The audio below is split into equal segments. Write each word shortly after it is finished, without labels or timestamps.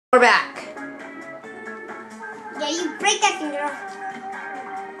We're back. Yeah, you break that finger.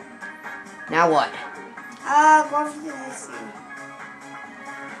 Now what? Go over to this thing.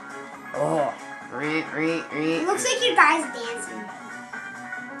 Oh. It looks like your guy's dancing.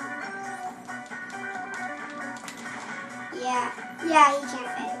 Yeah, he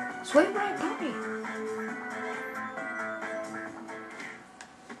can't fit. Swim right by.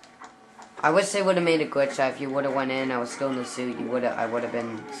 I wish they would have made a glitch that if you would have went in, I was still in the suit, I would have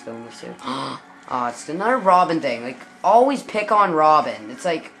been still in the suit. Oh, it's another Robin thing. Like, always pick on Robin. It's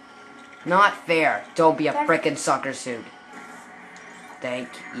like, not fair. Don't be a frickin' sucker suit. Thank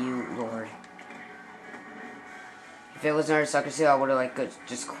you, Lord. If it was another sucker suit, I would have like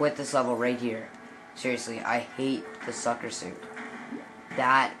just quit this level right here. Seriously, I hate the sucker suit.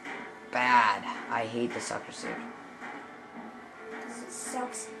 That bad. I hate the sucker suit. It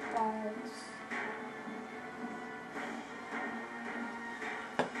sucks balls.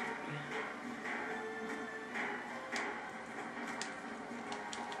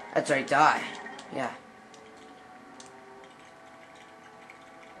 That's right, die. Yeah.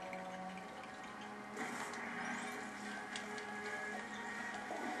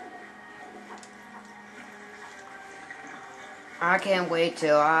 I can't wait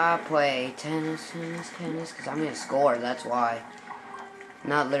till I play tennis, because I'm going to score, that's why.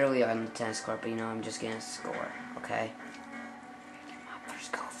 Not literally on the tennis court, but you know, I'm just going to score, okay? My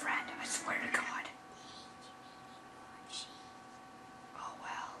first girlfriend, I swear to God. Oh,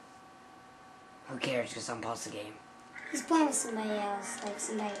 well. Who cares, because I'm past the game. He's playing with somebody else, like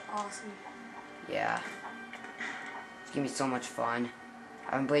somebody awesome. Yeah. It's going to be so much fun.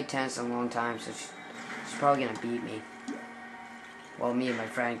 I haven't played tennis in a long time, so she's probably going to beat me. Well, me and my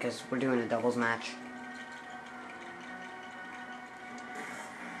friend, because we're doing a doubles match.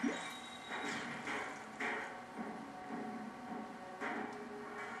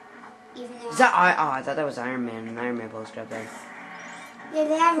 Is that I thought that was Iron Man, an Iron Man poster up there. Yeah,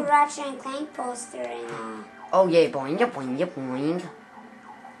 they have a Ratchet and Clank poster in Oh yeah, boing, boing, boing.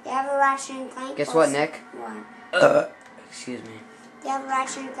 They have a Ratchet and Clank Guess poster. what, Nick? What? Excuse me. They have a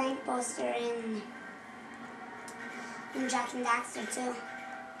Ratchet and Clank poster in Jack and Daxter too.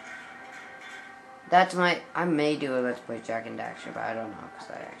 That's I may do a Let's Play Jack and Daxter, but I don't know,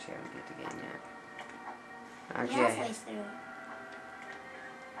 because I actually haven't beat the game yet. Actually, Halfway through.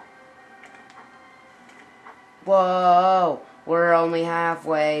 Whoa, we're only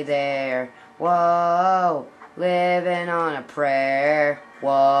halfway there. Whoa, living on a prayer.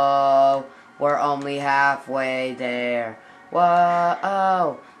 Whoa, we're only halfway there.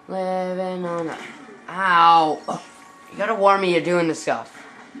 Whoa, living on a... Ow. You gotta warn me you're doing this stuff.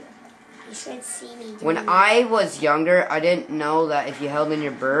 You should see me doing When I was younger, I didn't know that if you held in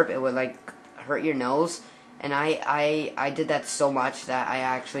your burp, it would, like, hurt your nose. And I did that so much that I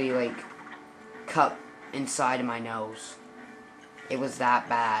actually, like, cut inside of my nose. It was that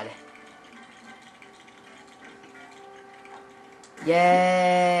bad.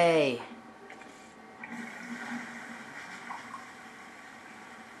 Yay!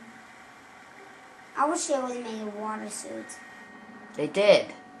 I wish they would have made a water suit. They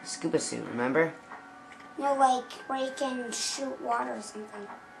did. Scuba suit, remember? No, like where you can shoot water or something.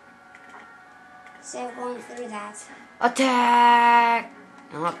 Instead of going through that. Attack!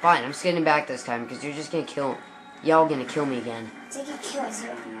 No, fine. I'm getting back this time because you're just gonna kill. Y'all gonna kill me again. They can kill us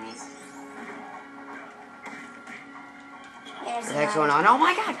here anyways. What the heck's going on? Oh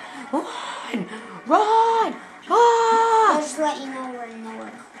my God! Run! Run! Ah! I'll just let you know we're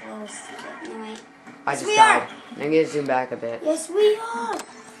nowhere close to it. No, wait. I just died. I'm gonna zoom back a bit. Yes, we are.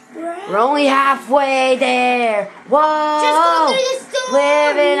 We're only halfway there. Whoa! Just go through the storm.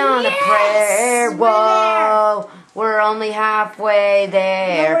 Living on a prayer. We're Whoa! We're only halfway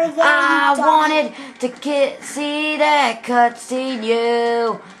there. No, we're there, I you wanted to see that cutscene,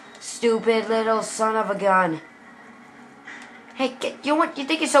 you stupid little son of a gun. Hey, you know what? You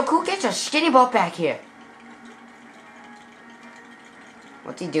think you're so cool? Get your skinny butt back here.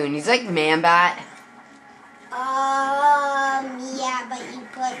 What's he doing? He's like Man-Bat. Yeah, but you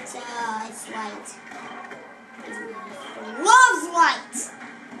put, it's light. He loves light!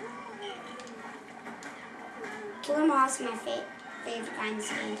 Killer Moth's my favorite kind of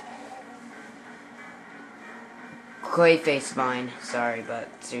skin. Clayface mine. Sorry, but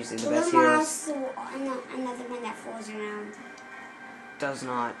seriously, the best Killer heroes. Moth's another one that flows around. Does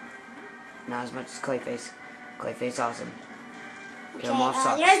not. Not as much as Clayface. Clayface awesome. Okay, Killer Moth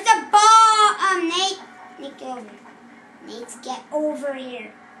sucks. there's the ball! Nate! Nate, get over. Nate, get over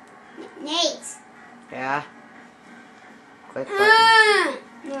here. Nate! Yeah? Click button.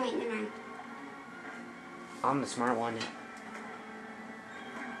 No, wait, never mind. I'm the smart one.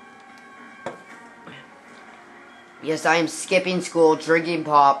 Yes, I am skipping school, drinking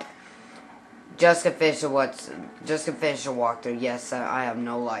pop. Just to finish a walkthrough. Yes, I have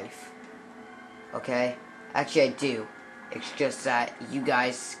no life. Okay? Actually, I do. It's just that you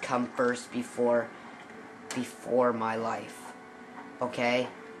guys come first before my life. Okay?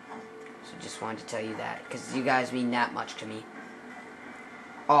 So just wanted to tell you that, because you guys mean that much to me.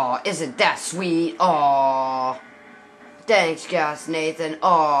 Aw, isn't that sweet? Aw. Thanks, jassnathan.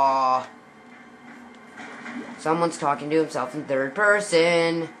 Aw. Someone's talking to himself in third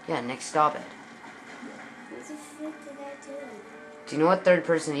person. Yeah, Nick, stop it. What the frick did I do? Do you know what third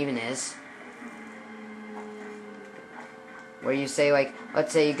person even is? Where you say, like,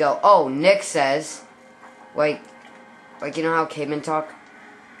 let's say you go, oh, Nick says, like you know how cavemen talk?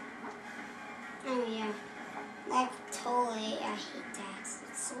 Oh, yeah. Like, totally, I hate that. It's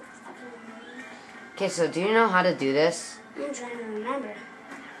so fucking annoying. Okay, so do you know how to do this? I'm trying to remember.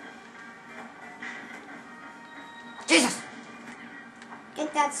 Jesus!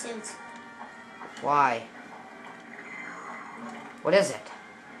 Get that suit. Why? What is it?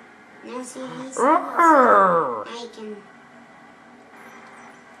 Now see, he's Roar! I can...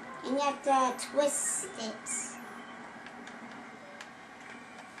 And you have to twist it.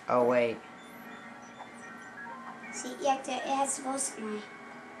 Oh, wait. See, you have to, it has to go some way.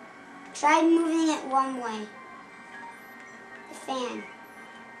 Try moving it one way. The fan.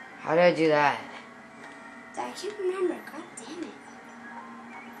 How did I do that? I can't remember. God damn it.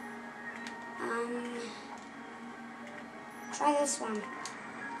 Try this one.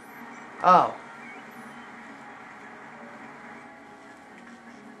 Oh.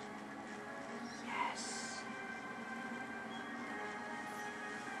 Yes.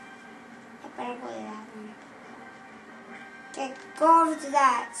 I better go to that one. Okay, go over to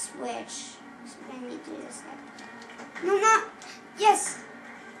that switch. So I need to do this. No, not. Yes.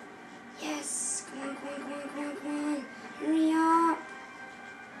 Yes. Come on, come on, come on, come on, come on. Hurry up.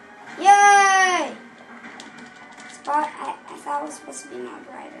 Yay! Spot. I thought it was supposed to be more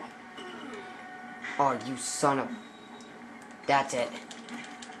brighter. Oh, you son of... That's it.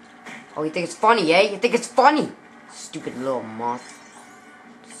 Oh, you think it's funny, eh? You think it's funny? Stupid little moth.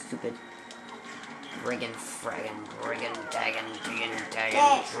 Stupid... Friggin', fraggin', friggin', taggin', jiggin',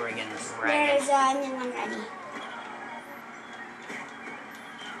 taggin', friggin', fraggin'. There's a new one ready.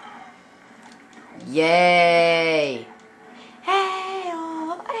 Yay! Hey,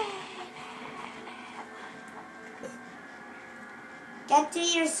 oh, Get to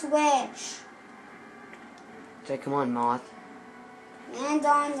your switch. So come on, moth. Land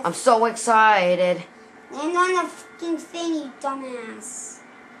on the... I'm so excited. Land on the fucking thing, you dumbass.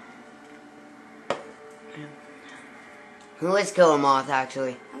 Who is Killer Moth,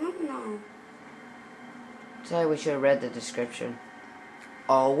 actually? I don't know. Sorry, we should have read the description.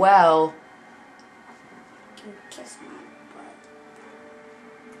 Oh, well. You can kiss my butt.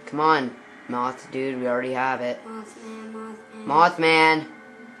 Come on, Moth, dude. We already have it. Mothman, Mothman. Mothman.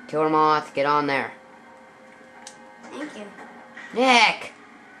 Killer Moth, get on there. Thank you. Nick!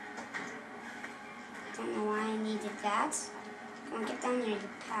 Don't know why I needed that. Come on, get down there, you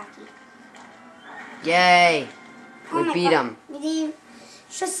packy. Yay! Oh We beat him. We did.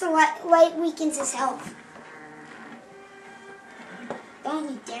 Just the light weakens his health. Don't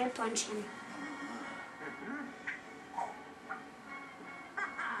you dare punch him.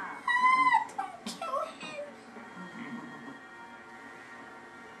 Don't kill him.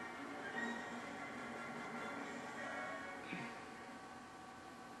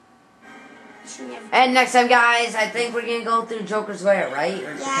 And next time, guys, I think we're gonna go through Joker's Lair, right?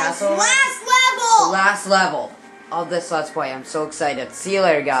 Or the castle? Last level! The last level of this Let's Play. I'm so excited. See you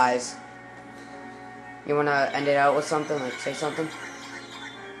later, guys. You wanna end it out with something? Like, say something?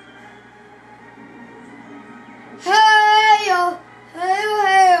 Hey-yo, hey-yo,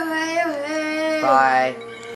 hey-yo, hey-yo, hey-yo. Bye.